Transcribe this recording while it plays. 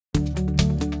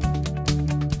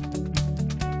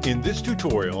In this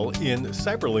tutorial in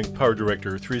CyberLink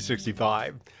PowerDirector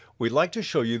 365, we'd like to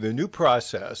show you the new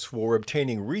process for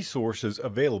obtaining resources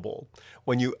available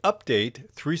when you update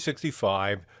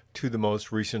 365 to the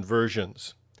most recent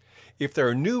versions. If there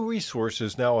are new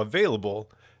resources now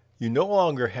available, you no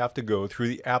longer have to go through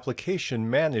the Application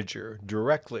Manager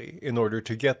directly in order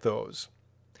to get those.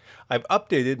 I've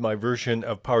updated my version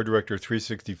of PowerDirector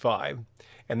 365,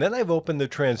 and then I've opened the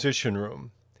transition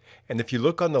room. And if you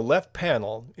look on the left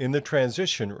panel in the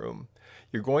transition room,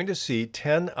 you're going to see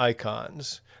 10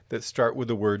 icons that start with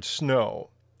the word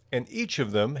snow, and each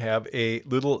of them have a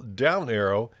little down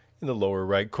arrow in the lower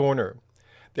right corner.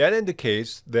 That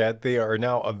indicates that they are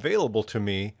now available to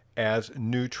me as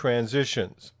new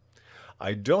transitions.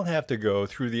 I don't have to go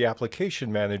through the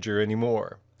Application Manager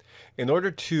anymore. In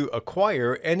order to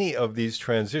acquire any of these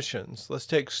transitions, let's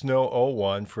take Snow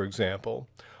 01 for example,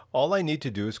 all I need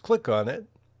to do is click on it.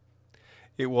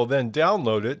 It will then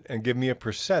download it and give me a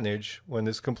percentage when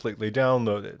it's completely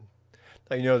downloaded.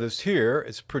 Now you notice here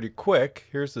it's pretty quick.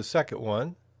 Here's the second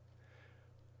one.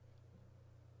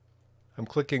 I'm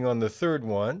clicking on the third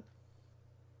one.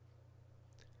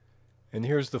 And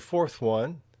here's the fourth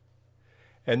one.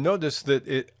 And notice that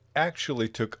it actually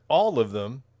took all of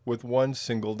them with one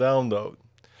single download.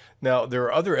 Now there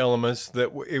are other elements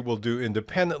that it will do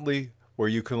independently where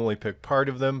you can only pick part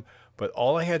of them, but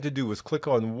all I had to do was click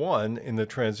on one in the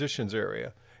transitions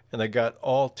area and I got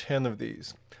all 10 of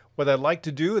these. What I'd like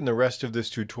to do in the rest of this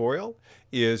tutorial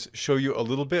is show you a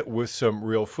little bit with some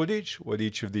real footage what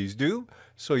each of these do,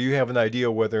 so you have an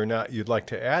idea whether or not you'd like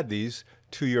to add these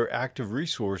to your active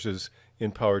resources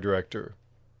in PowerDirector.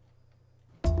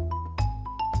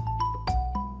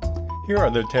 Here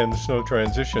are the 10 snow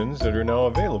transitions that are now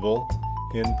available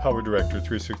in PowerDirector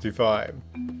 365.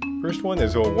 First one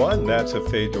is 01, that's a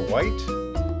fade to white.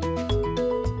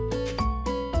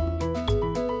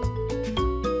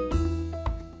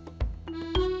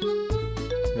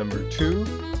 Number 2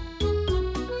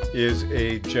 is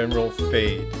a general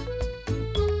fade,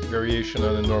 variation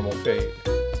on a normal fade.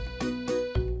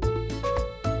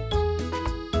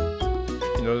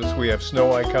 Notice we have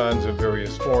snow icons of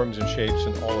various forms and shapes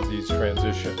in all of these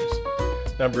transitions.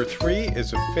 Number 3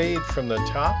 is a fade from the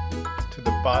top to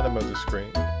the bottom of the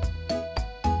screen.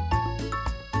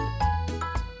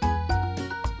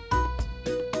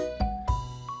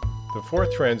 The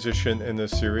fourth transition in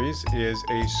this series is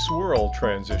a swirl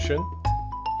transition.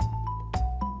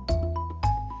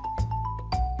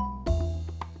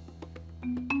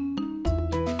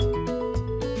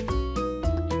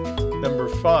 Number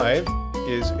 5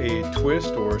 is a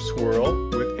twist or swirl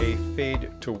with a fade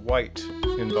to white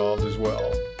involved as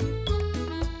well.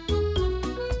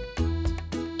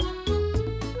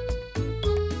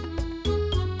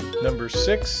 Number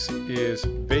 6 is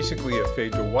basically a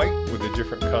fade to white with a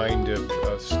different kind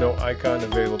of snow icon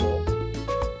available.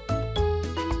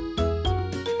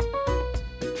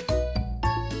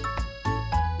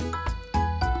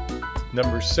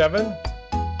 Number 7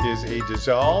 is a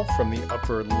dissolve from the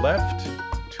upper left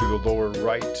to the lower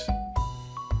right.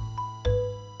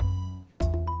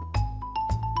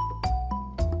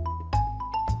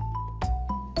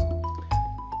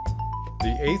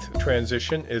 The 8th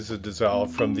transition is a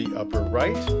dissolve from the upper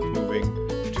right, moving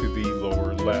to the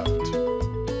lower left.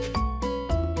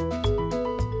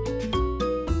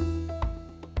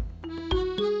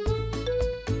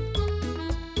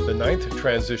 The 9th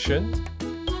transition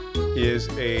is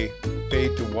a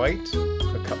fade to white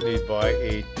accompanied by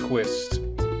a twist.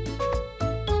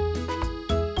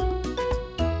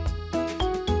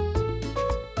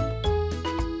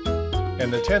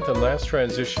 And the 10th and last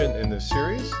transition in this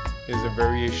series is a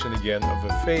variation again of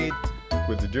a fade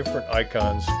with the different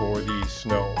icons for the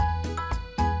snow.